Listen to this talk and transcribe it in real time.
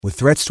With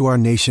threats to our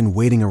nation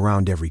waiting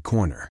around every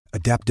corner,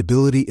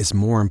 adaptability is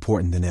more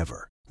important than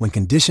ever. When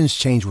conditions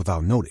change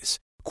without notice,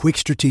 quick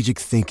strategic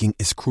thinking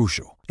is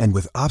crucial. And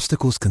with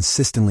obstacles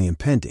consistently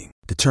impending,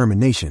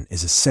 determination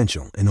is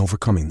essential in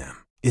overcoming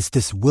them. It's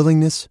this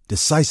willingness,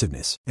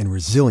 decisiveness, and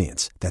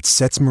resilience that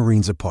sets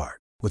Marines apart.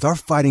 With our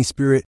fighting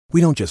spirit, we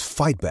don't just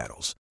fight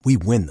battles, we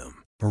win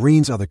them.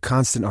 Marines are the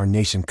constant our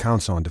nation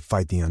counts on to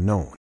fight the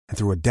unknown. And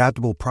through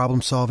adaptable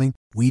problem solving,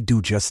 we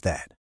do just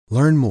that.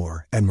 Learn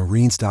more at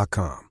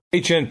marines.com.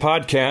 HN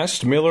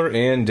Podcast, Miller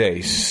and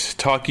Dace,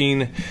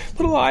 talking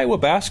little Iowa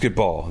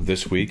basketball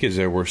this week as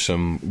there were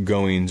some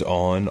goings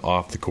on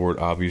off the court,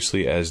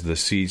 obviously, as the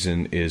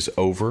season is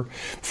over.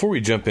 Before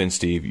we jump in,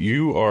 Steve,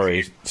 you are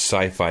a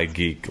sci-fi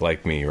geek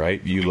like me,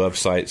 right? You love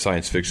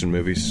science fiction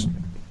movies?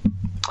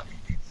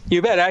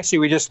 You bet. Actually,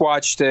 we just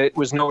watched it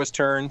was Noah's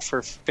turn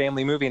for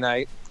family movie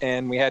night,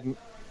 and we hadn't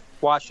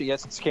watched it yet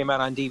since it came out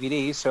on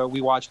DVD, so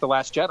we watched The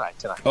Last Jedi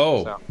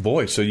tonight.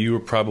 Boy, so you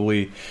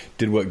probably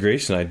did what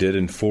Grace and I did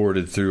and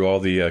forwarded through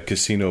all the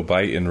Casino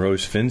Bite and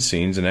Rose Finn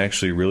scenes and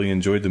actually really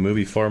enjoyed the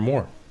movie far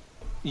more.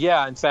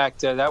 Yeah, in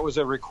fact, that was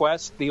a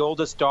request. The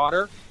oldest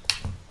daughter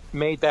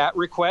made that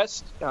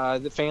request.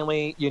 The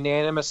family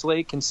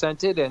unanimously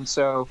consented, and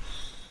so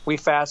we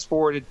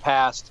fast-forwarded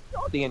past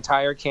the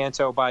entire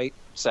Canto Bite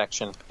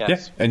section.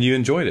 Yes. Yeah, and you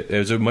enjoyed it. It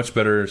was a much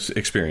better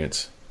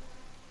experience.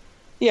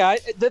 Yeah,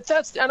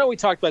 that's. I know we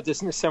talked about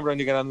this in December when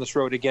you got on this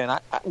road again.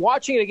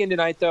 Watching it again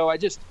tonight, though, I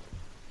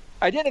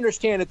didn't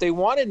understand if they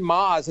wanted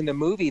Maz in the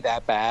movie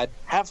that bad,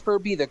 have her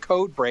be the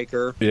code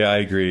breaker. Yeah, I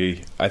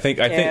agree. I think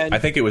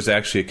it was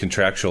actually a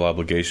contractual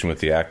obligation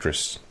with the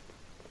actress.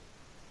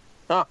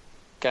 Oh,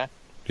 okay.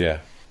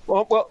 Yeah.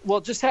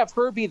 Well, just have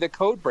her be the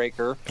code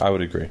breaker. I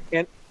would agree.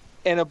 And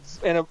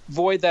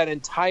avoid that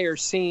entire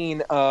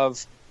scene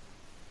of,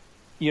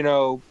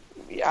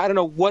 I don't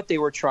know what they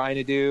were trying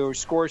to do, or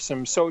score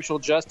some social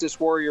justice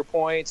warrior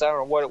points. I don't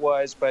know what it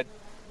was, but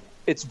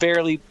it's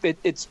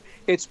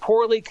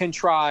poorly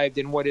contrived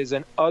in what is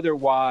an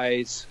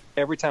otherwise,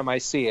 every time I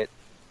see it,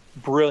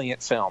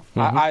 brilliant film.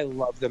 Mm-hmm. I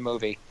love the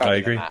movie. I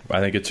agree. I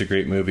think it's a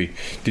great movie.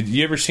 Did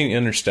you ever see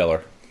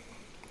Interstellar?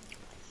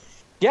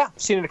 Yeah,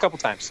 I've seen it a couple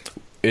times.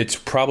 It's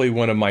probably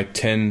one of my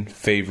 10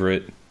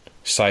 favorite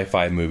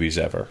sci-fi movies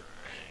ever.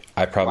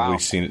 I've probably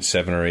seen it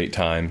 7 or 8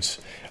 times.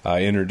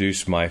 I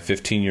introduced my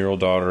 15-year-old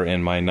daughter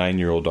and my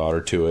 9-year-old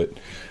daughter to it.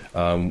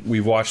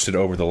 We've watched it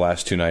over the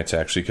last 2 nights,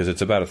 actually, because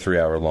it's about a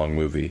 3-hour-long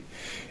movie.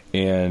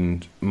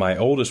 And my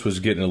oldest was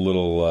getting a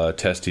little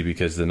testy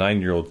because the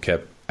 9-year-old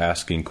kept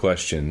asking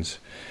questions.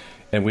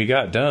 And we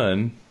got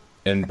done,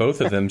 and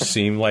both of them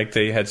seemed like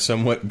they had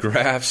somewhat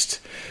grasped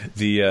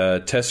the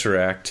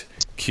Tesseract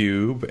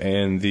cube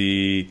and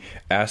the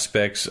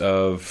aspects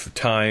of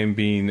time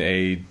being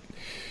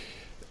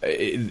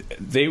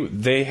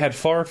they had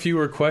far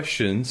fewer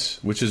questions,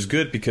 which is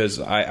good because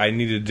I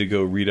needed to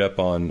go read up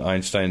on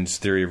Einstein's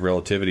theory of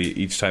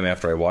relativity each time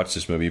after I watched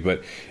this movie.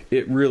 But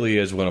it really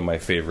is one of my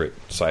favorite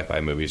sci-fi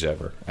movies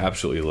ever.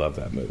 Absolutely love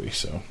that movie.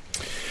 So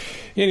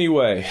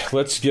anyway,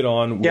 let's get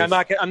on with... Yeah,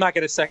 I'm not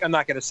going to second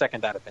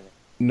that opinion.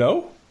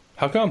 No?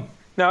 How come?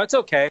 No, it's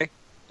okay.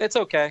 It's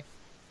okay.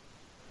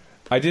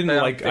 I didn't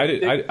like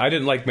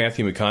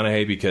Matthew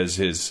McConaughey because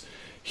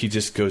he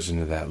just goes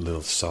into that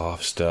little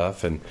soft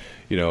stuff, and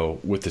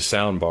with the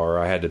sound bar,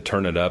 I had to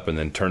turn it up and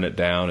then turn it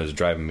down. It's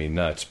driving me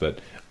nuts. But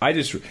I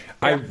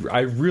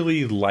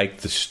really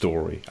liked the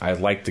story. I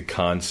liked the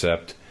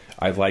concept.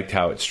 I liked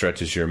how it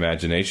stretches your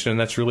imagination, and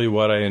that's really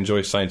what I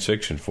enjoy science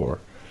fiction for.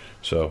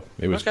 So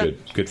it was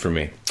good for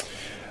me.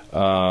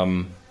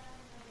 Iowa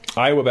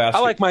basketball. I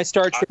like my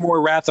Star Trek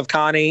more Wrath of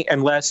Connie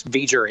and less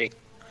V'gery.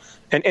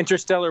 And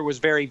Interstellar was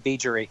very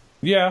V'gery.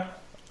 Yeah,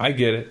 I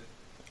get it.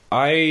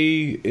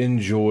 I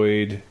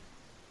enjoyed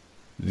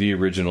the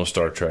original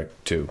Star Trek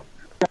too.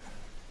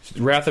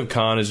 Wrath of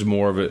Khan is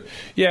more of a...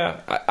 Yeah,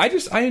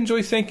 I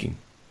enjoy thinking.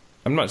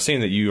 I'm not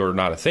saying that you are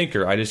not a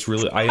thinker. I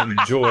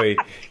enjoy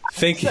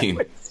thinking.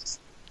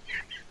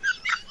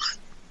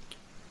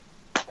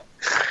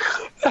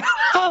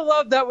 I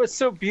love that. Was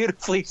so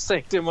beautifully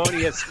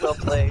sanctimonious. Well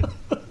played.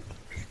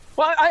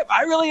 Well,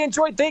 I really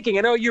enjoyed thinking.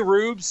 I know you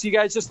rubes, you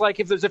guys just like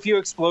if there's a few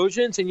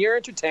explosions and you're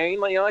entertained,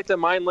 like the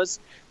mindless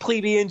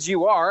plebeians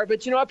you are.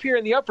 But, up here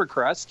in the upper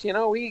crust,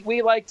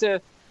 we like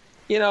to,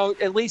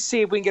 at least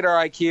see if we can get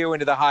our IQ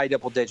into the high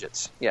double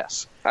digits.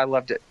 Yes, I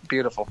loved it.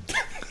 Beautiful.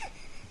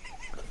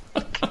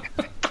 I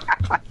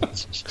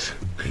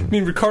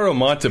mean, Ricardo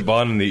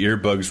Montalban and the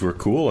earbuds were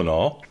cool and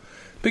all,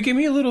 but give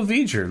me a little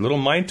V'ger, a little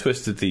mind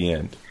twist at the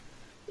end.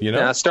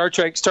 Yeah, Star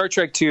Trek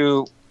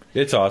 2...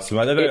 It's awesome.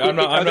 I'm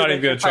not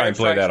even going to try and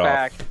play that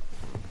off.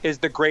 Is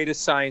the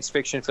greatest science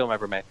fiction film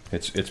ever made.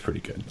 It's pretty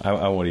good.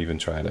 I won't even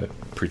try to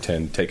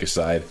take a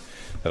side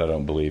that I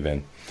don't believe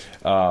in.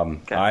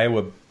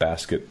 Iowa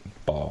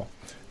basketball.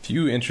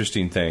 Few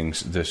interesting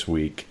things this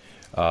week.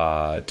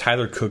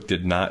 Tyler Cook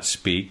did not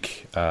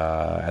speak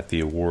at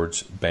the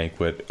awards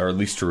banquet, or at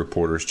least to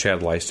reporters. Chad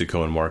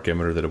Leistikow and Mark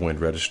Emmiter, that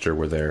Wind Register,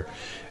 were there,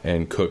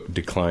 and Cook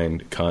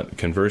declined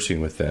conversing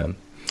with them.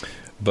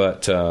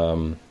 But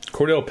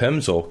Cordell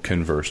Pemsl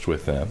conversed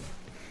with them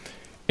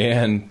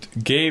and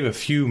gave a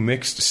few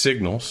mixed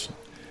signals.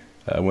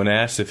 When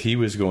asked if he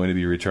was going to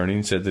be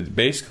returning, said that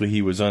basically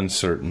he was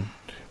uncertain,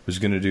 was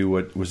going to do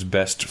what was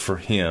best for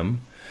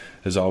him,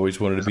 has always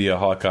wanted to be a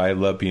Hawkeye,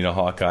 loved being a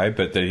Hawkeye,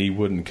 but that he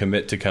wouldn't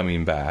commit to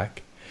coming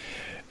back.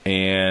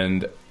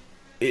 And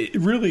it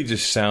really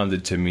just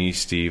sounded to me,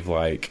 Steve,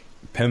 like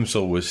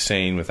Pemsl was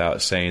saying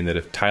without saying that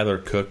if Tyler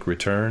Cook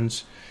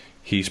returns,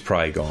 he's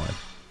probably gone.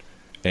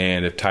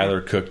 And if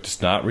Tyler Cook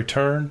does not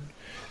return,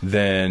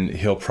 then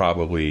he'll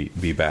probably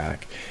be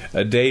back.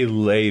 A day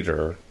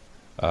later,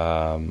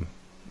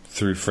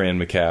 through Fran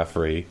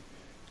McCaffrey,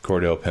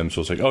 Cordell Pemsl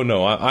was like, "Oh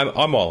no,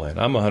 I'm all in.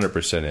 I'm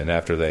 100% in."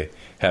 After they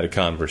had a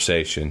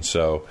conversation,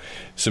 so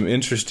some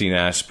interesting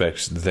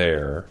aspects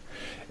there.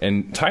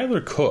 And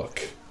Tyler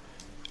Cook,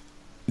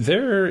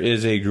 there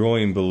is a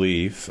growing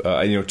belief.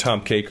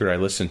 Tom Kakert, I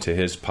listened to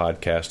his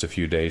podcast a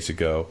few days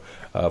ago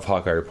of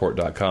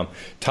HawkeyeReport.com.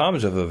 Tom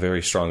is of a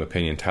very strong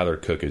opinion. Tyler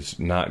Cook is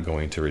not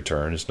going to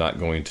return. Is not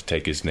going to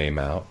take his name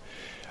out.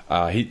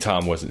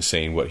 Tom wasn't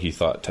saying what he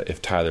thought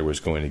if Tyler was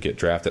going to get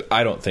drafted.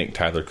 I don't think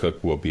Tyler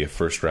Cook will be a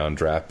first-round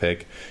draft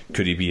pick.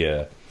 Could he be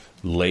a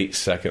late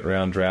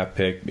second-round draft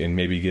pick and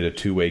maybe get a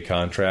two-way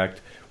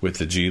contract with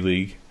the G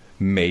League?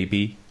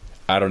 Maybe.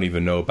 I don't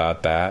even know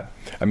about that.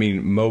 I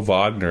mean, Mo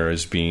Wagner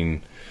is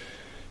being,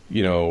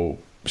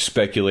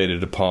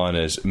 speculated upon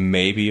as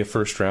maybe a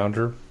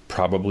first-rounder,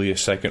 probably a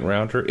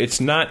second-rounder.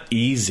 It's not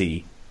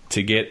easy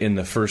to get in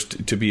the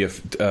first, to be a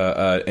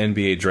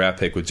NBA draft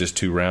pick with just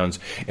 2 rounds.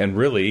 And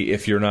really,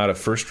 if you're not a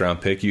first-round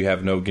pick, you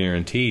have no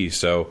guarantees.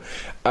 So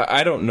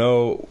I don't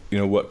know,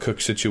 what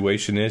Cook's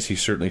situation is.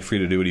 He's certainly free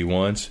to do what he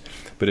wants.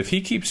 But if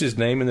he keeps his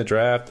name in the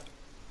draft,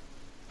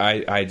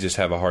 I just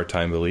have a hard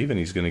time believing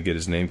he's going to get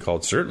his name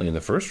called certainly in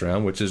the first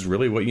round, which is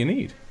really what you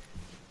need.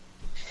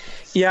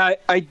 Yeah,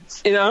 I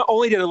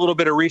only did a little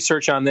bit of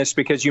research on this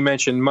because you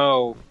mentioned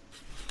Mo.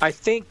 I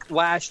think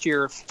last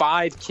year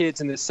 5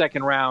 kids in the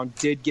second round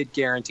did get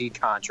guaranteed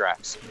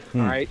contracts.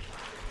 All right,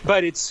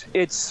 but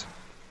it's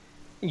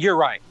you're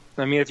right.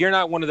 I mean, if you're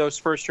not one of those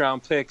first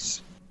round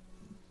picks,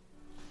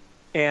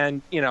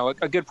 and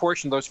a good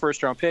portion of those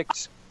first round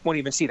picks won't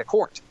even see the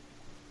court.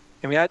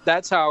 I mean,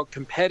 that's how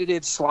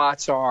competitive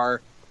slots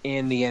are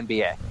in the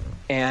NBA.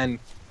 And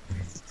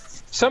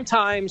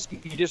sometimes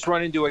you just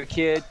run into a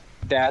kid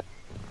that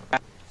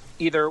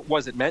either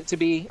wasn't meant to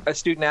be a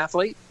student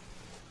athlete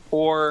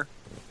or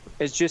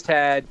has just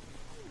had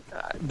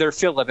their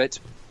fill of it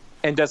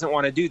and doesn't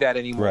want to do that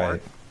anymore.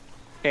 Right.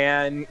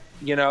 And,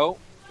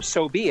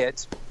 so be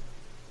it.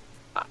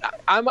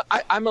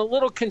 I'm a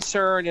little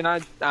concerned, and I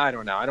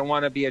don't know. I don't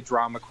want to be a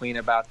drama queen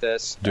about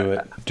this. Do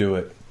it. Do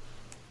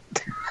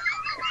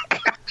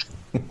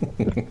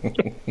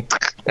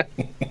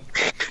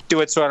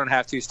it so I don't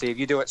have to, Steve.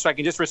 You do it so I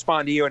can just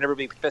respond to you and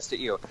everybody be pissed at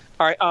you.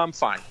 All right,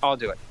 fine. I'll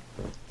do it.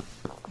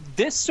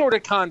 This sort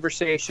of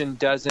conversation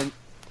doesn't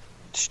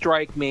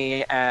strike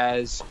me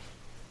as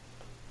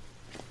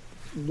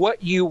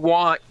what you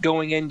want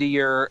going into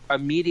your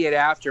immediate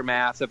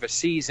aftermath of a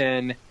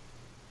season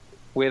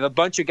with a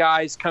bunch of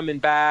guys coming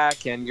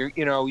back, and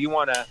you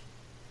want to,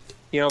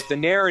 if the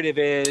narrative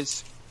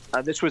is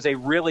this was a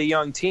really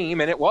young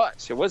team, and it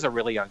was a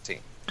really young team.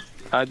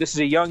 This is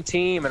a young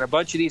team, and a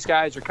bunch of these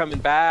guys are coming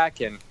back,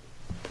 and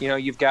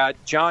you've got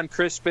John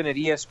Crispin at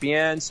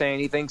ESPN saying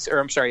he thinks,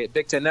 at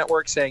Big Ten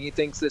Network saying he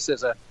thinks this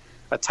is a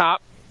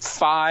top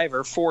 5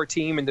 or 4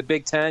 team in the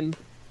Big Ten,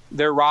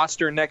 their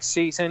roster next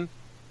season.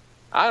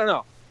 I don't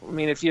know. I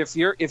mean,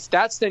 if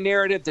that's the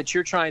narrative that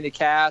you're trying to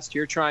cast,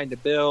 you're trying to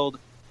build,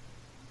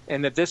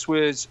 and that this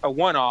was a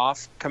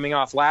one-off coming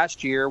off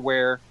last year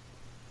where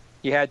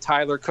you had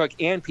Tyler Cook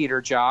and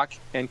Peter Jok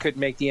and could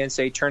make the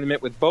NCAA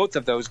tournament with both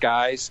of those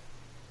guys.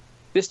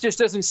 This just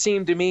doesn't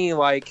seem to me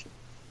like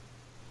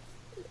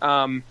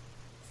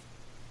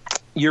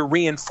you're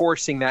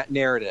reinforcing that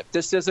narrative.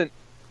 This doesn't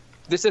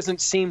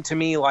seem to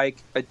me like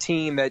a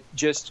team that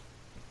just,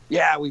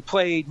 we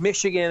played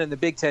Michigan in the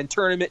Big Ten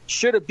tournament,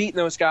 should have beaten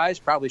those guys,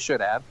 probably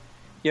should have.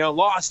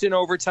 Lost in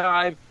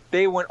overtime.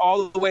 They went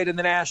all the way to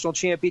the national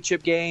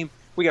championship game.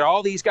 We got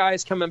all these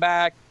guys coming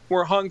back.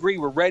 We're hungry.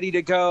 We're ready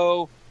to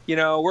go.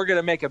 We're going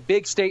to make a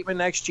big statement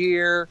next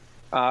year.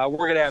 We're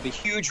going to have a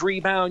huge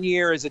rebound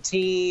year as a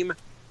team.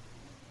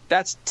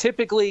 That's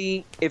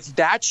typically, if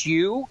that's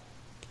you,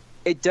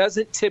 it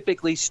doesn't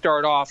typically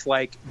start off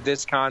like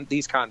these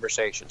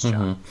conversations,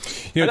 John.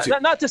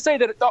 Mm-hmm. Not to say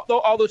that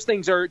all those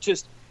things are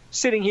just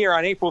sitting here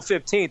on April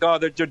 15th. Oh,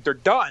 they're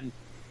done.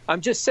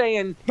 I'm just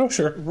saying,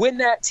 when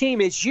that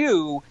team is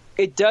you,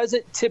 it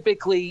doesn't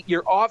typically,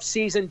 your off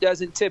season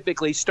doesn't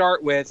typically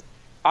start with,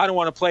 I don't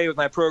want to play with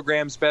my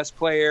program's best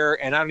player,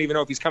 and I don't even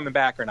know if he's coming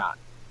back or not.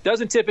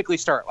 Doesn't typically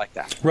start like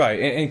that. Right,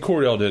 and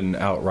Cordell didn't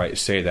outright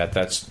say that.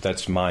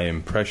 That's my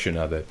impression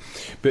of it.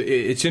 But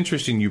it's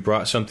interesting you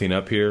brought something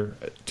up here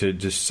to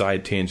just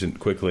side tangent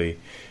quickly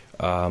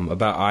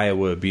about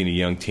Iowa being a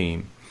young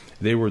team.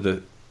 They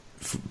were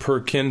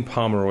per Ken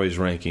Pomeroy's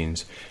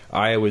rankings,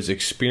 Iowa's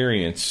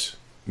experience,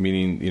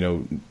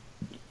 meaning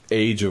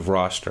age of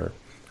roster,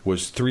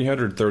 was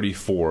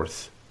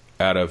 334th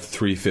out of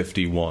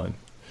 351.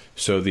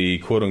 So the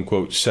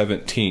quote-unquote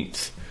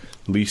 17th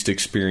least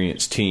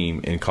experienced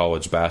team in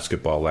college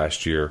basketball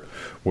last year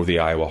were the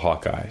Iowa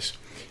Hawkeyes.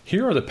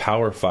 Here are the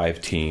Power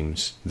 5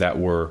 teams that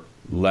were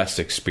less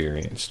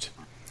experienced.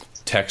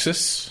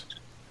 Texas,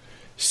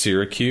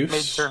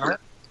 Syracuse.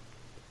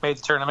 Made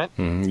the tournament.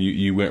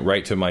 You went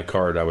right to my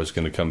card I was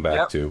going to come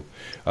back to.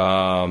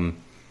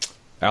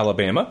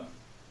 Alabama.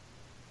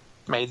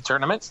 Made the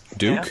tournament.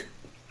 Duke.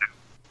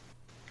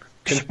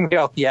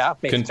 Yeah.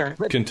 Made the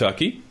tournament.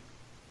 Kentucky.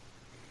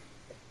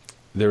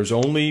 There's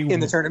only in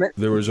the tournament.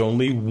 There was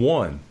only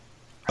one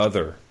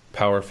other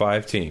Power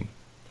 5 team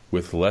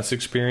with less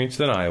experience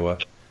than Iowa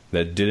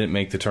that didn't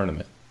make the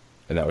tournament,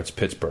 and that was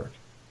Pittsburgh,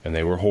 and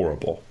they were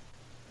horrible.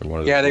 They're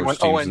one of the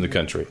worst teams in the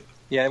country.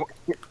 Yeah,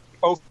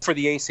 for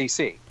the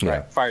ACC.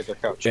 Right. Fired their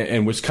coach.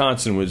 And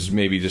Wisconsin was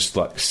maybe just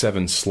like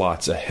 7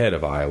 slots ahead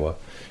of Iowa,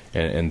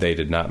 and they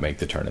did not make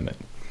the tournament.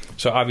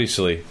 So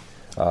obviously,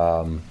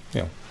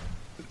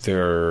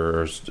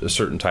 there's a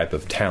certain type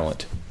of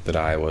talent that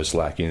Iowa is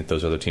lacking at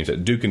those other teams.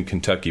 At Duke and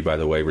Kentucky, by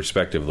the way,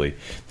 respectively,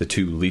 the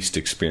 2 least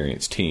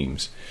experienced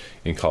teams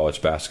in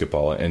college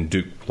basketball, and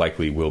Duke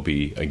likely will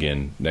be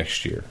again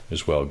next year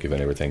as well,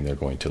 given everything they're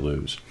going to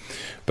lose.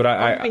 But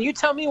I mean, you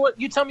tell me what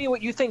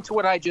you think to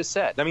what I just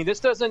said. I mean, this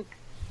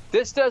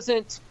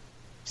doesn't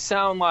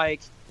sound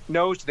like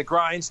nose to the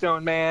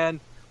grindstone,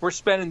 man. We're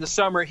spending the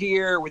summer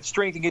here with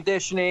strength and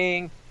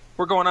conditioning.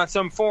 We're going on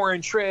some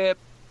foreign trip.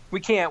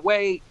 We can't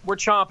wait. We're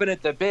chomping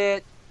at the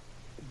bit.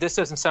 This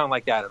doesn't sound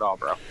like that at all,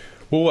 bro.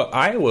 Well,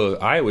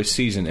 Iowa's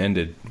season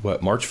ended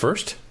March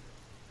 1st?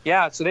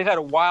 Yeah, so they've had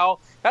a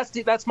while.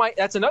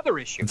 That's another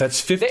issue.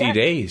 That's 50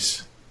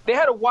 days. They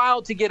had a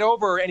while to get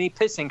over any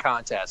pissing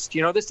contest.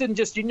 You didn't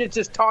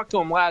just talk to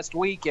them last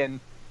week, and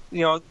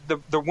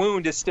the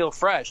wound is still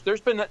fresh. There's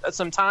been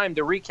some time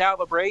to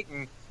recalibrate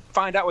and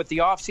find out what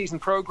the off-season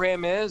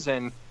program is,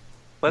 and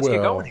let's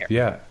get going here.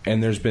 Yeah,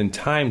 and there's been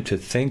time to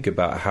think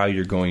about how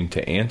you're going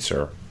to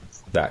answer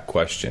that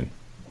question.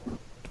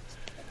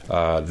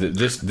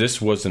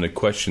 This wasn't a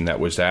question that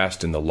was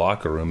asked in the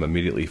locker room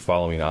immediately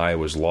following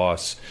Iowa's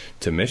loss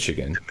to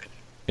Michigan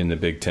in the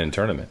Big Ten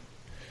tournament.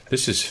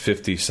 This is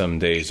 50-some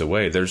days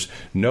away. There's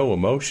no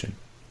emotion.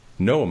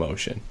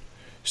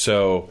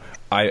 So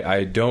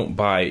I don't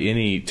buy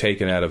any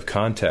taken out of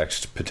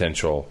context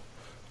potential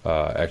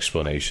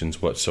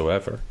explanations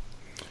whatsoever.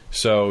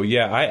 So,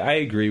 yeah, I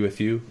agree with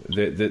you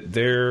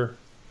that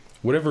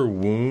whatever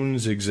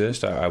wounds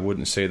exist, I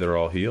wouldn't say they're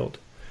all healed.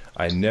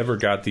 I never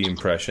got the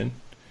impression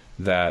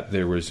that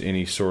there was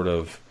any sort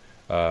of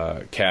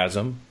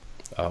chasm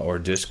or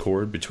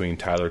discord between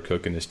Tyler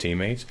Cook and his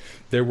teammates.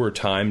 There were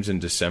times in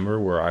December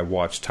where I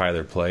watched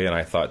Tyler play and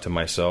I thought to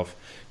myself,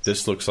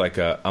 this looks like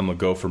I'm a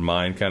go for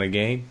mine kind of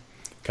game.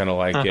 Kind of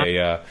like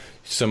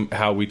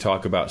how we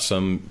talk about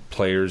some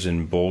players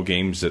in bowl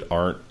games that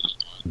aren't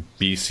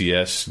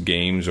BCS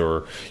games,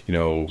 or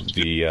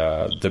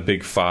the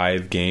Big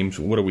Five games.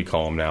 What do we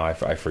call them now? I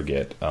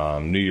forget.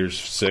 New Year's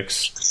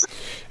Six.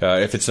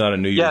 If it's not a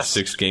New Year's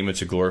Six game,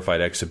 it's a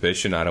glorified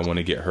exhibition. I don't want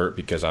to get hurt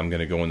because I'm going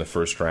to go in the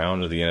first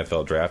round of the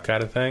NFL draft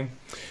kind of thing.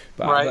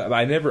 But right.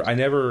 I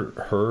never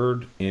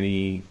heard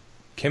any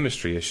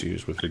chemistry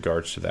issues with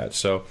regards to that.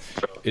 So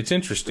it's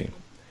interesting,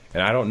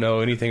 and I don't know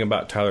anything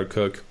about Tyler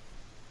Cook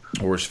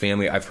or his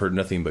family. I've heard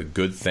nothing but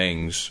good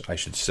things, I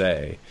should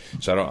say.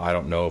 So I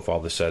don't know if all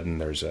of a sudden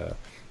there's a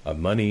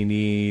money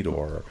need,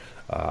 or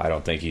I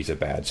don't think he's a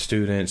bad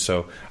student.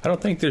 So I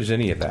don't think there's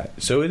any of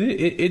that. So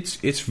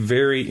it's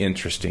very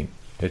interesting.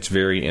 It's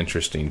very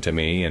interesting to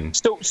me. And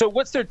so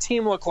what's their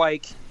team look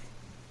like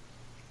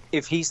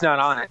if he's not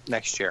on it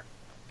next year?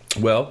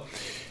 Well,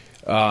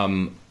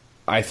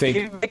 I think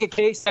can you make a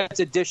case that's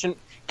addition.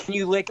 Can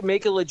you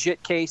make a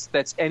legit case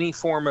that's any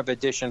form of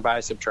addition by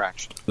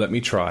subtraction? Let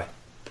me try.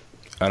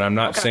 And I'm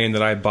not saying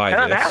that I buy this.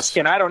 I'm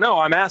asking. I don't know.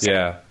 I'm asking.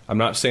 Yeah. I'm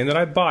not saying that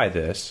I buy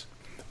this,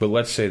 but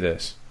let's say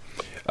this.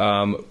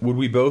 Would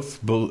we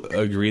both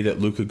agree that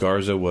Luka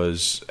Garza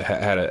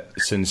had a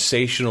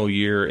sensational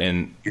year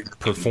and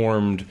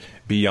performed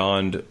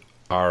beyond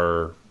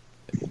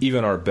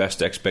even our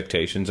best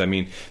expectations? I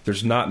mean,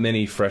 there's not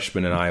many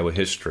freshmen in Iowa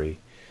history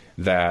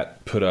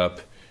that put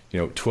up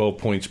 12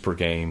 points per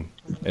game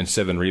and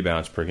 7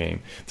 rebounds per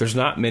game. There's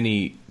not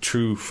many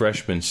true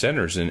freshman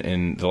centers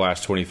in the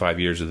last 25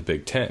 years of the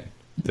Big Ten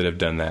that have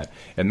done that.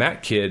 And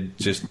that kid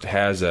just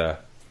has a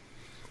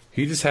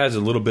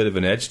little bit of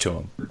an edge to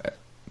him.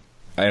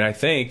 And I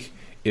think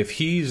if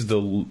he's the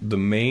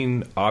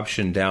main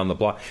option down the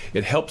block,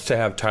 it helps to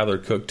have Tyler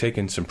Cook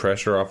taking some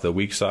pressure off the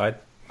weak side.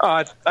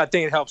 I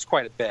think it helps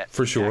quite a bit.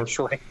 For sure.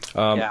 Actually.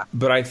 Yeah.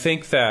 But I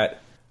think that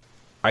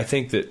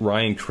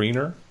Ryan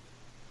Kriener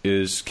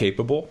is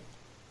capable.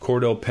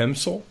 Cordell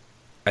Pemsel,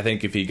 I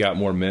think if he got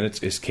more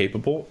minutes, is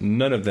capable.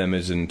 None of them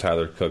is in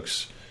Tyler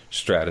Cook's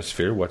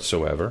stratosphere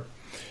whatsoever.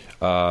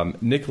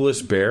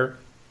 Nicholas Baer,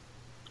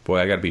 boy,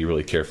 I got to be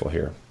really careful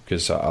here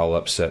because I'll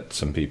upset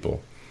some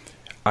people.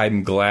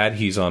 I'm glad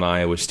he's on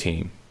Iowa's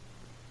team.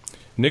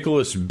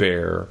 Nicholas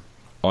Baer,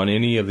 on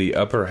any of the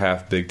upper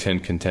half Big Ten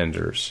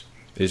contenders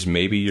is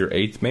maybe your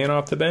 8th man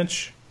off the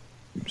bench,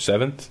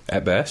 7th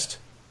at best.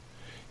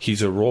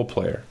 He's a role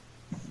player.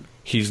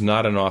 He's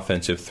not an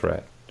offensive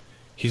threat.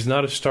 He's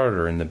not a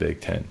starter in the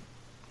Big Ten.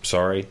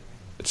 Sorry,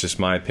 it's just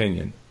my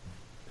opinion.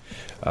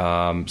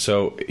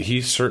 So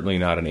he's certainly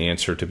not an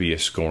answer to be a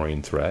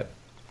scoring threat.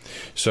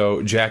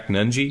 So Jack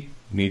Nunge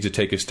needs to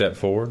take a step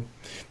forward.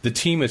 The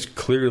team is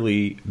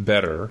clearly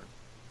better,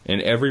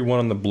 and everyone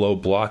on the below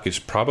block is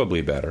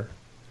probably better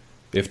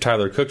if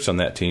Tyler Cook's on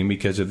that team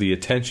because of the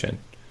attention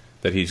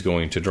that he's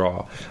going to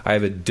draw. I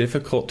have a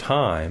difficult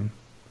time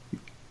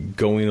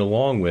going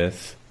along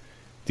with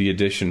the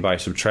addition by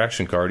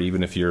subtraction card,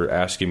 even if you're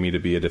asking me to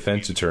be a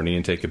defense attorney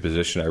and take a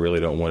position I really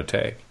don't want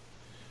to take.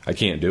 I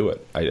can't do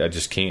it. I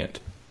just can't.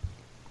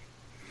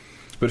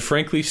 But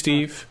frankly,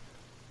 Steve,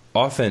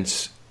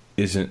 offense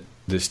isn't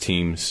this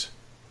team's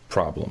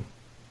problem.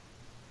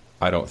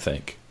 I don't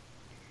think.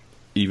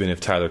 Even if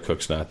Tyler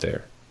Cook's not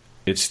there.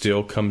 It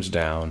still comes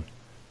down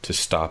to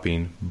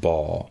stopping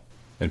ball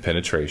and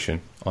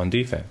penetration on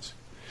defense.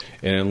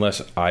 And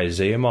unless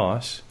Isaiah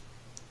Moss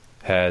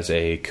has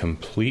a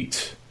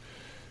complete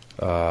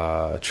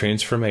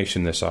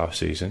transformation this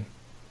offseason,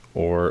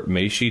 or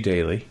Macy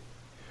Daly,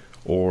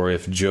 or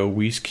if Joe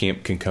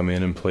Wieskamp can come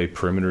in and play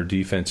perimeter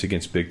defense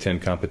against Big Ten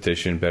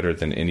competition better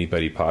than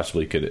anybody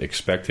possibly could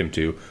expect him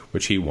to,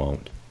 which he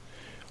won't,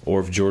 or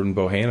if Jordan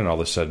Bohannon all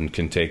of a sudden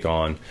can take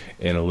on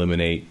and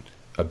eliminate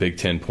a Big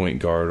Ten point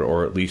guard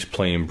or at least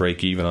play him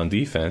break even on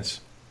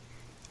defense,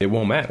 it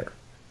won't matter.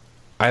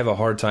 I have a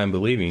hard time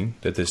believing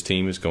that this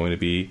team is going to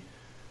be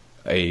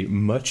a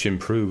much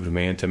improved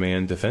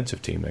man-to-man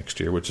defensive team next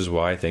year, which is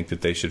why I think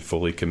that they should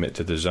fully commit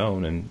to the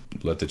zone and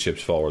let the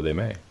chips fall where they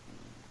may.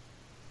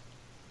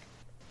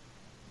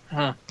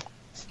 Huh.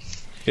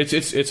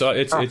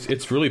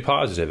 It's really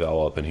positive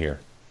all up in here.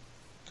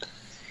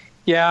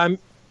 Yeah,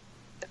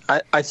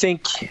 I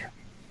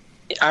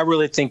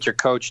really think your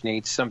coach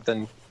needs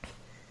something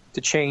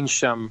to change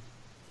some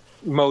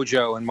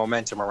mojo and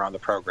momentum around the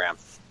program.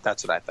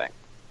 That's what I think.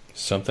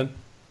 Something?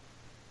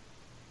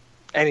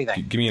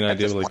 Anything. Give me an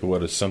idea of like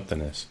what a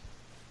something is.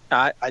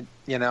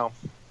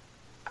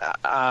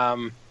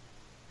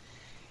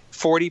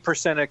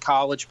 40% of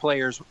college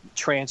players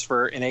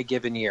transfer in a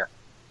given year.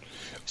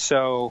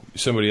 So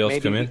somebody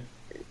else come in?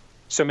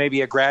 So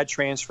maybe a grad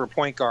transfer,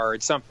 point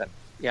guard, something.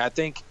 Yeah, I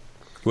think.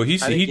 Well, he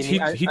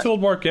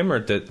told Mark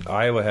Emmert that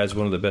Iowa has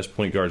one of the best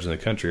point guards in the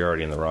country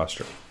already in the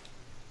roster.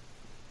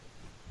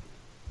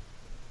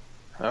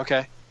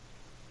 Okay.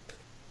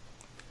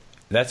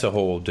 That's a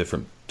whole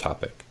different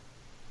topic.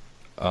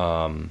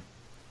 I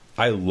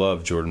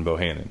love Jordan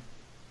Bohannon.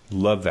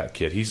 Love that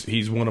kid.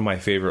 He's one of my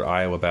favorite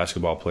Iowa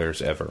basketball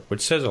players ever,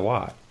 which says a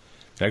lot.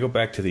 And I go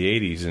back to the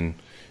 80s and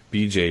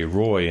B.J.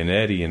 Roy and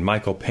Eddie and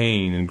Michael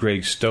Payne and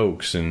Greg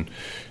Stokes and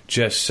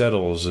Jess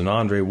Settles and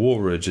Andre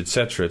Woolridge,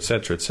 etc.,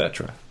 etc.,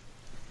 etc.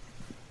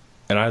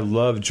 And I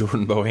love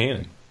Jordan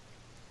Bohannon.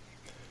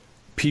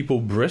 People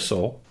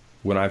bristle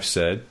when I've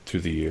said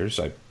through the years,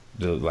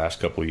 the last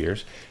couple of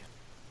years,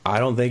 I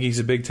don't think he's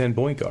a Big Ten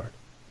point guard.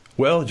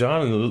 Well,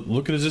 John,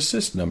 look at his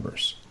assist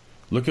numbers.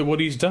 Look at what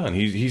he's done.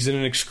 He's in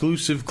an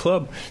exclusive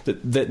club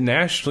that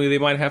nationally they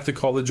might have to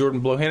call the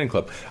Jordan Bohannon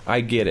Club.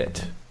 I get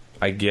it.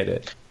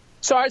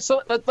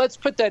 So let's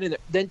put that in there.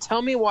 Then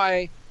tell me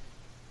why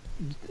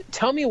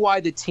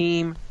the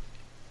team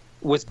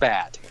was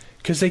bad.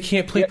 Because they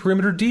can't play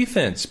perimeter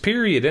defense,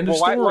 period. End of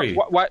story.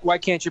 Why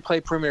can't you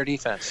play perimeter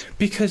defense?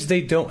 Because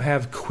they don't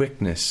have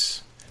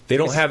quickness. They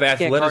don't have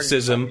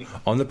athleticism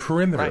on the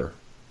perimeter.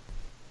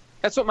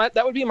 Right.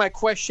 That would be my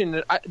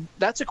question.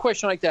 That's a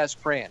question I like to ask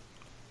Fran.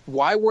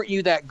 Why weren't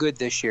you that good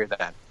this year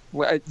then?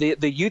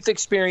 The youth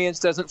experience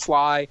doesn't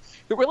fly.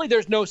 But really,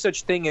 there's no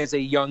such thing as a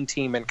young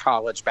team in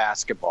college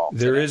basketball.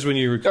 There is when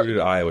you recruit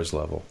at Iowa's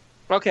level.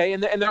 Okay,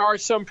 and there are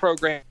some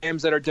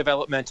programs that are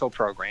developmental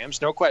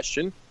programs, no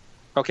question.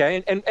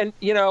 Okay, and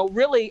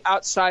really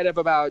outside of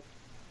about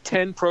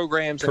 10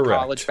 programs in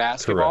college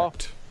basketball,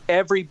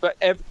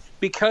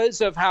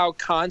 because of how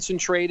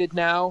concentrated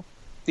now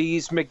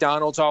these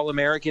McDonald's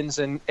All-Americans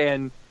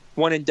and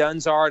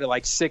one-and-dones are to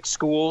like 6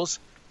 schools,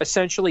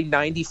 essentially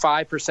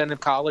 95% of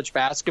college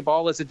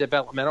basketball is a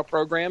developmental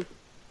program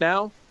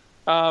now,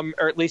 or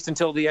at least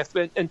until the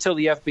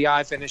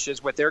FBI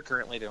finishes what they're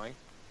currently doing.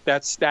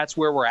 That's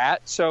where we're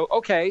at. So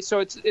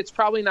it's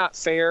probably not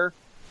fair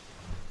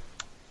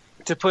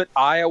to put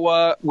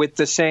Iowa with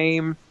the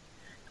same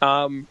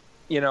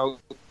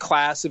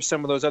class of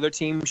some of those other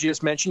teams you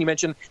just mentioned. You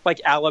mentioned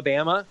like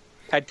Alabama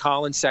had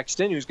Colin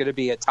Sexton, who's going to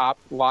be a top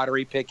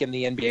lottery pick in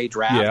the NBA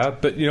draft. Yeah,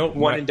 but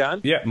one and done.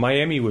 Yeah,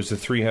 Miami was the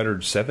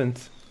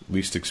 307th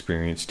least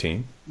experienced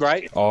team.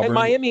 Right. Auburn, and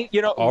Miami,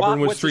 Auburn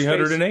was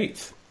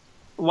 308th.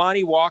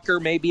 Lonnie Walker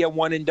may be a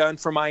one and done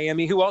for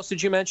Miami. Who else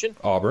did you mention?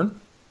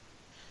 Auburn.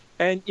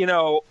 And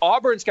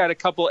Auburn's got a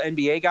couple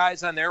NBA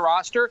guys on their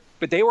roster,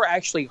 but they were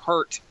actually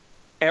hurt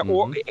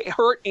or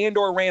hurt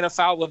or ran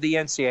afoul of the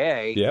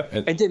NCAA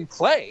and didn't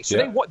play.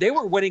 So they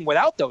were winning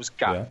without those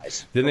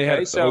guys. Then they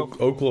had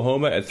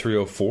Oklahoma at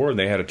 304, and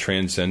they had a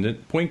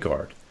transcendent point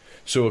guard.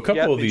 So a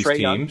couple of these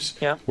teams,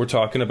 we're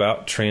talking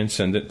about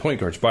transcendent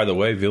point guards. By the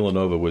way,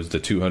 Villanova was the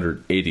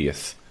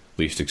 280th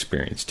least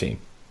experienced team.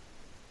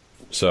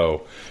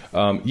 So,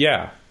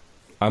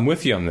 I'm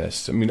with you on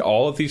this. I mean,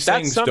 all of these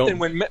things don't... That's something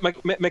when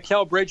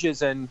Mikal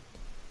Bridges and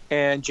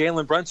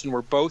Jalen Brunson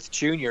were both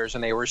juniors,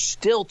 and they were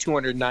still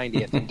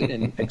 290th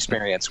in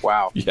experience.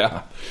 Wow.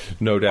 Yeah,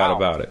 no doubt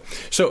about it.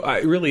 So,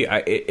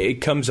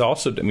 it comes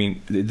also... I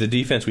mean, the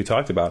defense we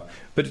talked about,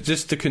 but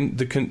just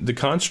the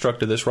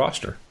construct of this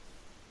roster.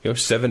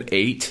 7,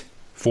 8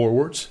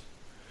 forwards.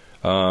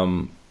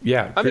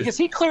 Because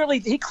he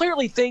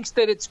clearly thinks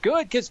that it's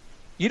good because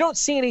you don't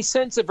see any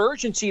sense of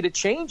urgency to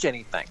change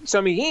anything. So,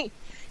 I mean,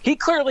 he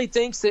clearly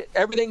thinks that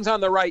everything's on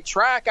the right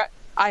track.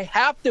 I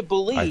have to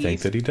believe. I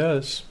think that he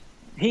does.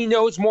 He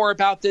knows more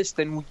about this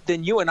than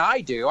you and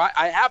I do.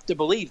 I have to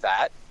believe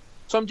that.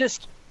 So I'm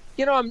just,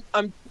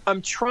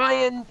 I'm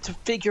trying to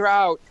figure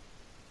out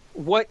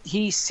what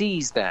he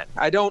sees. Then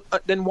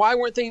Then why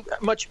weren't they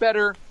much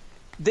better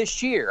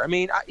this year? I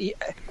mean,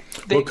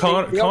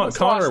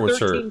 Connor was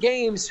 13 hurt.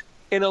 Games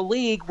in a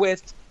league where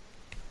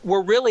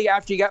really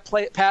after you got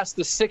past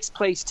the 6th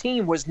place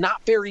team was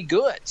not very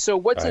good. So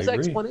what's his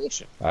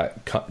explanation?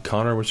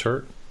 Connor was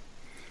hurt.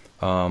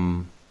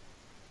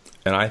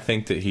 And I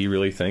think that he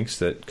really thinks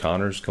that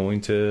Connor's going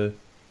to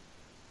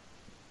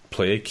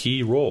play a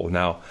key role.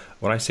 Now,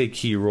 when I say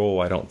key role,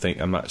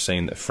 I'm not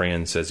saying that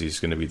Fran says he's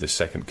going to be the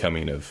second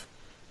coming of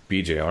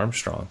B.J.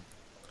 Armstrong.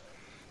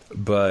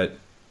 But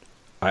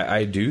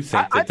I do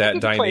think that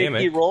dynamic... Play a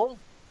key role.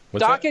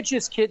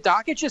 Dockich's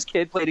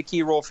kid played a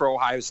key role for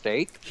Ohio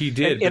State. He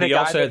did, but he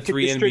also had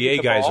 3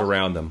 NBA guys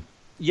around him.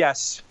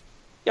 Yes.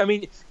 I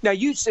mean, now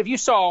if you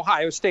saw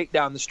Ohio State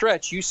down the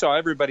stretch, you saw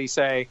everybody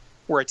say,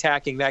 we're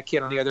attacking that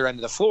kid on the other end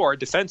of the floor.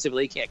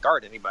 Defensively, he can't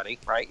guard anybody,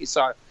 right? You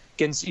saw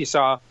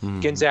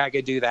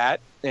Gonzaga do that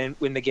and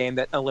win the game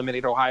that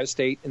eliminated Ohio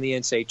State in the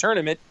NCAA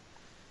tournament.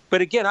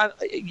 But again,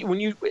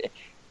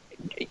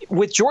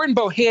 with Jordan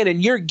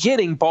Bohannon, you're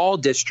getting ball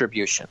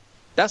distribution.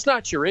 That's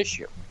not your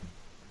issue.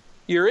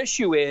 Your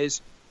issue is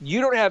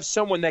you don't have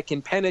someone that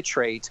can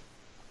penetrate.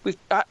 We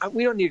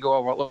don't need to go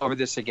over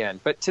this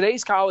again, but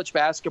today's college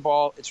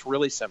basketball, it's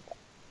really simple.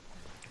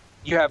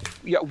 You have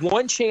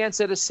one chance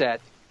at a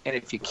set, and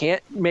if you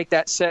can't make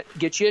that set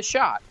get you a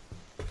shot,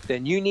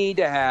 then you need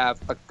to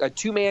have a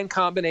 2-man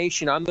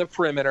combination on the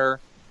perimeter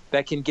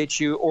that can get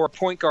you, or a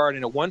point guard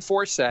in a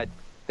 1-4 set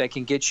that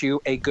can get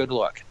you a good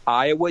look.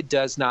 Iowa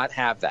does not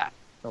have that,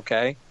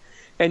 okay?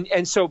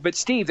 And so, but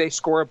Steve, they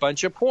score a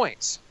bunch of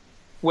points.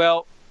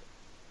 Well,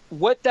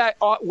 but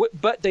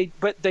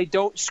they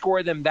don't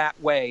score them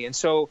that way. And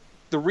so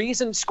the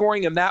reason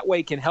scoring them that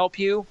way can help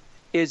you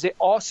is it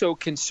also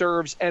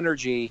conserves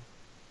energy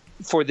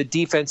for the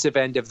defensive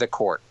end of the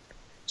court.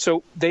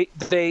 So they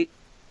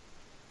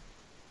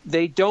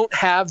don't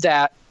have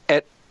that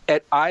at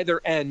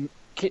either end.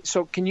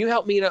 So can you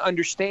help me to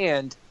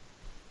understand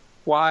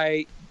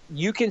why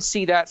you can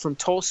see that from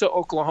Tulsa,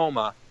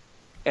 Oklahoma,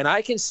 and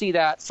I can see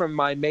that from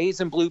my maize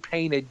and blue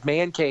painted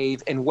man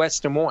cave in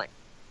West Des Moines?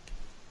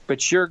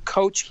 But your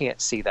coach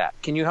can't see that.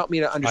 Can you help me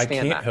to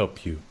understand that? I can't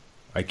help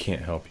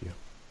you.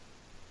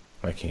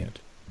 I can't.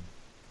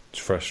 It's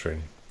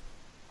frustrating.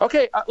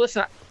 Okay,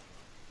 listen.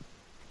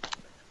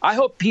 I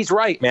hope he's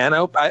right, man.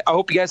 I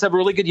hope you guys have a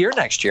really good year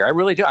next year. I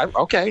really do. I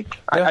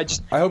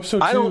hope so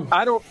too.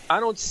 I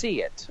don't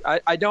see it.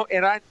 I don't,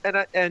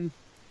 and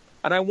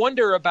I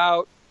wonder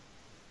about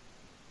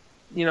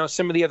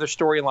some of the other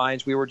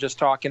storylines we were just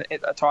talking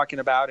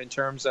about in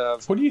terms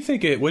of what do you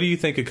think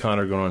of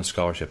Connor going on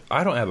scholarship?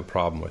 I don't have a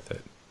problem with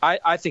it.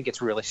 I think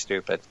it's really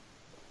stupid.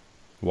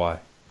 Why?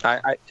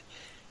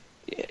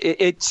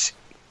 It's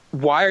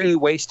why are you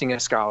wasting a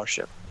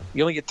scholarship?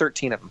 You only get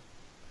 13 of them.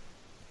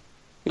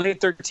 You only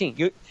get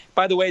 13.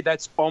 By the way,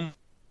 that's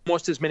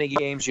almost as many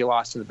games you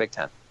lost in the Big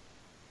Ten.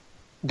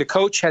 The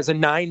coach has a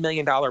 $9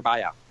 million buyout.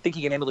 I think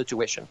he can handle the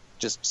tuition.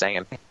 Just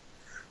saying.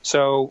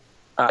 So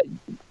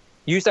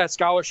use that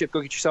scholarship.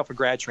 Go get yourself a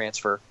grad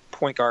transfer,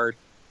 point guard,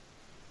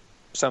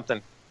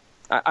 something.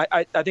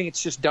 I think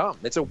it's just dumb.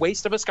 It's a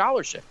waste of a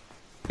scholarship.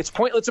 It's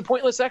pointless. It's a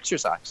pointless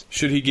exercise.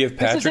 Should he give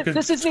Patrick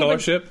a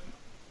scholarship?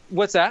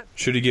 What's that?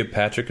 Should he give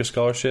Patrick a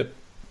scholarship?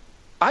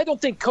 I don't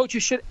think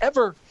coaches should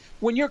ever.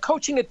 When you're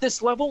coaching at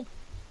this level,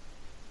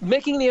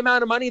 making the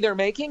amount of money they're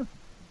making,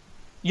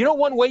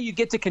 one way you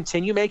get to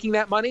continue making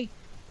that money?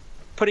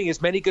 Putting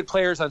as many good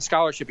players on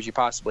scholarship as you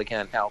possibly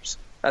can helps.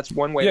 That's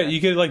one way. Yeah,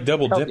 you could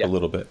double dip a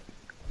little bit.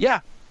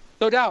 Yeah,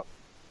 no doubt.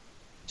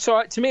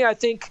 So to me, I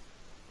think,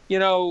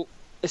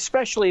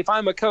 especially if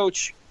I'm a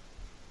coach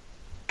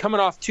coming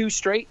off 2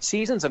 straight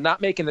seasons of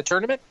not making the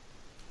tournament,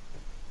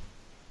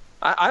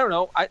 I don't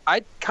know.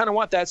 I kind of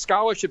want that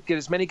scholarship to get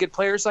as many good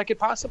players as I could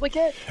possibly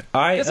get. It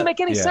doesn't make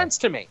any sense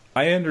to me.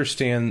 I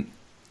understand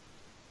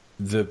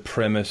the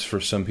premise for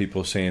some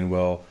people saying,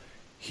 well,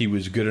 he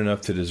was good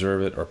enough to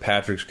deserve it, or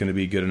Patrick's going to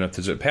be good enough to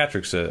deserve it.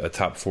 Patrick's a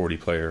top 40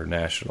 player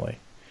nationally.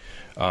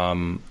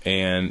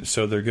 And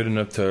so they're good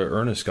enough to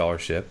earn a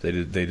scholarship.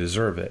 They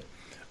deserve it.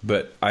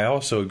 But I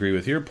also agree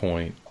with your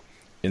point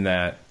in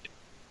that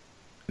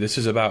this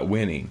is about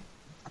winning.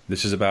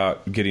 This is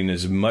about getting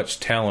as much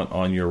talent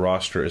on your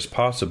roster as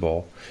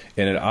possible.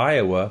 And at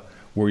Iowa,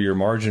 where your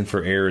margin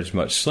for error is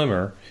much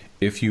slimmer,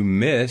 if you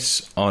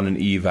miss on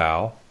an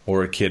eval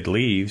or a kid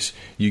leaves,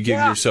 you give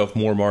yourself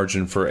more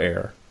margin for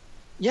error.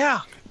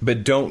 Yeah.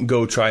 But don't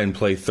go try and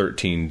play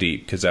 13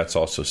 deep, because that's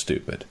also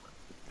stupid.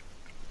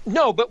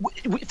 No, but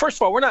first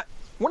of all, we're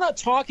not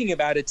talking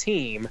about a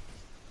team.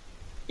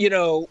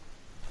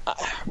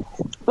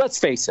 Let's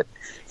face it.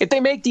 If they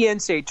make the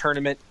NCAA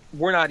tournament,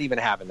 we're not even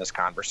having this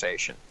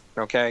conversation.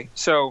 Okay,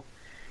 so.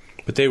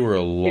 But they were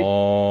a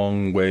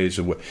long ways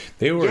away.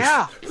 They were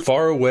as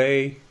far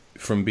away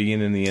from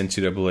being in the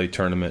NCAA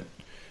tournament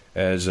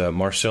as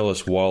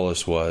Marcellus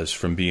Wallace was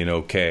from being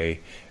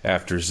okay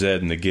after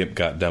Zed and the Gimp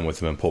got done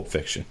with him in Pulp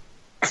Fiction.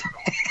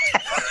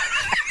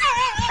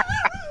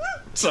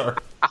 Sorry.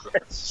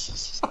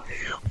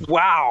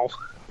 Wow.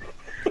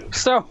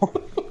 So,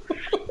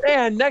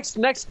 and next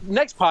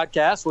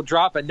podcast we'll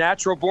drop a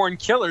Natural Born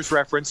Killers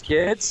reference,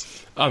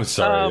 kids. I'm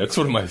sorry. That's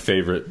one of my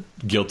favorite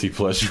guilty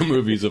pleasure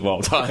movies of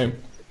all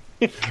time.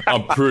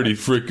 I'm pretty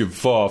freaking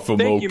far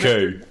from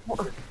okay.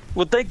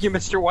 Well, thank you,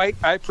 Mr. White.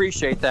 I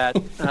appreciate that.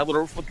 A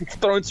little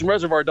throwing some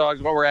Reservoir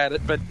Dogs while we're at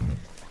it. But,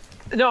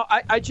 no,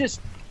 I just...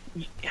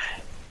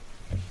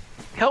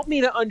 Help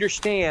me to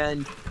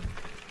understand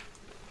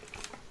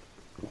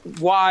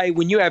why,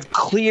 when you have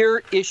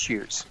clear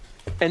issues,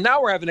 and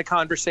now we're having a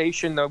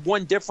conversation, the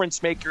one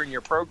difference maker in your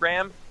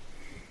program,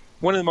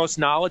 one of the most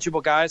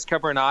knowledgeable guys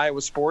covering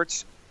Iowa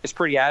sports is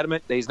pretty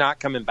adamant that he's not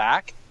coming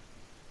back.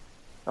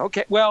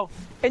 Okay, well,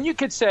 and you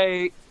could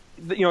say,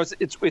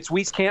 it's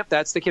Wieskamp.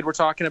 That's the kid we're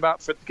talking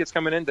about for the kids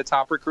coming in, the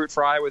top recruit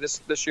for Iowa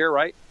this year,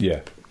 right?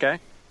 Yeah. Okay.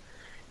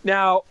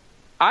 Now,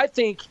 I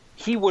think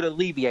he would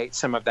alleviate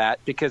some of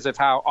that because of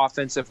how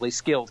offensively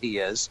skilled he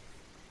is.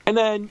 And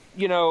then,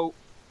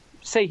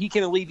 say he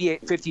can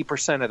alleviate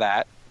 50% of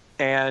that,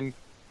 and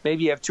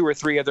maybe you have 2 or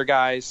 3 other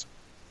guys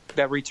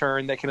that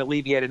return that can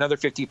alleviate another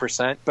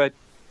 50%. But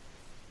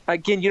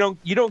again, you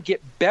don't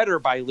get better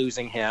by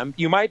losing him.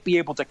 You might be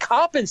able to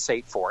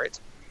compensate for it,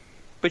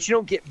 but you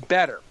don't get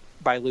better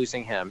by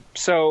losing him.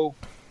 So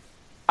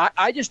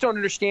I just don't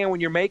understand,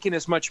 when you're making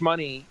as much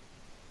money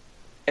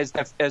as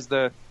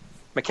the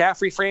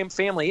McCaffrey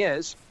family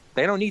is,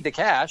 they don't need the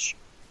cash.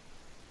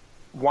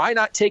 Why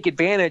not take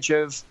advantage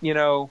of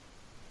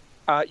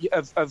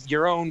of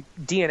your own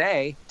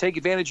DNA, take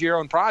advantage of your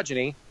own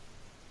progeny,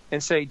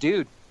 and say,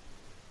 dude,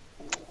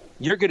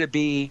 you're going to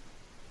be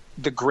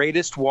the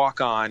greatest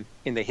walk-on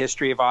in the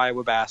history of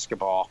Iowa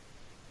basketball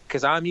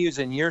because I'm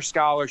using your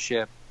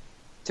scholarship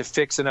to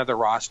fix another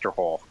roster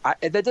hole.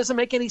 That doesn't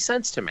make any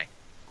sense to me.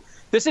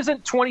 This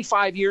isn't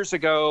 25 years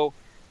ago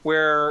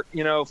where,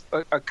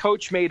 a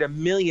coach made $1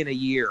 million a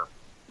year.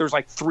 There was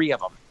like 3 of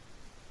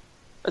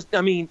them.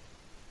 I mean,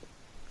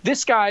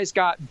 this guy's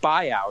got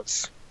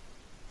buyouts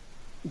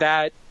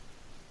that...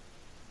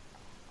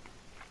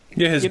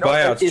 Yeah, his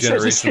buyout's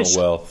generational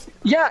wealth.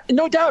 Yeah,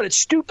 no doubt. It's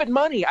stupid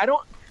money.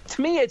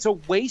 To me, it's a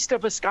waste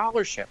of a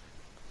scholarship.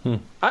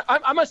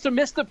 I must have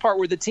missed the part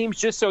where the team's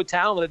just so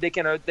talented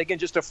they can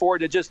just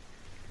afford to just,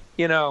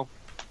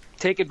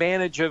 take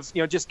advantage of,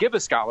 just give a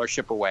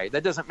scholarship away.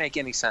 That doesn't make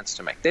any sense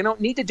to me. They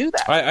don't need to do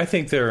that. I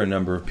think there are a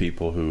number of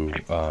people who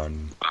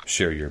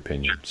share your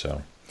opinion.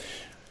 So,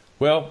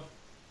 well,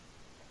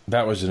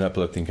 that was an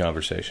uplifting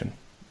conversation.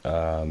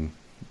 I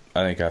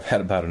think I've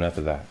had about enough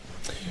of that.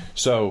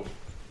 So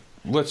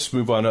let's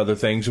move on to other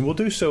things, and we'll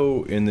do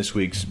so in this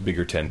week's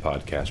Bigger Ten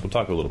podcast. We'll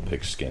talk a little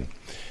pigskin.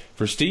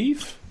 For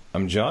Steve,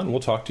 I'm John. We'll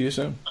talk to you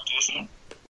soon.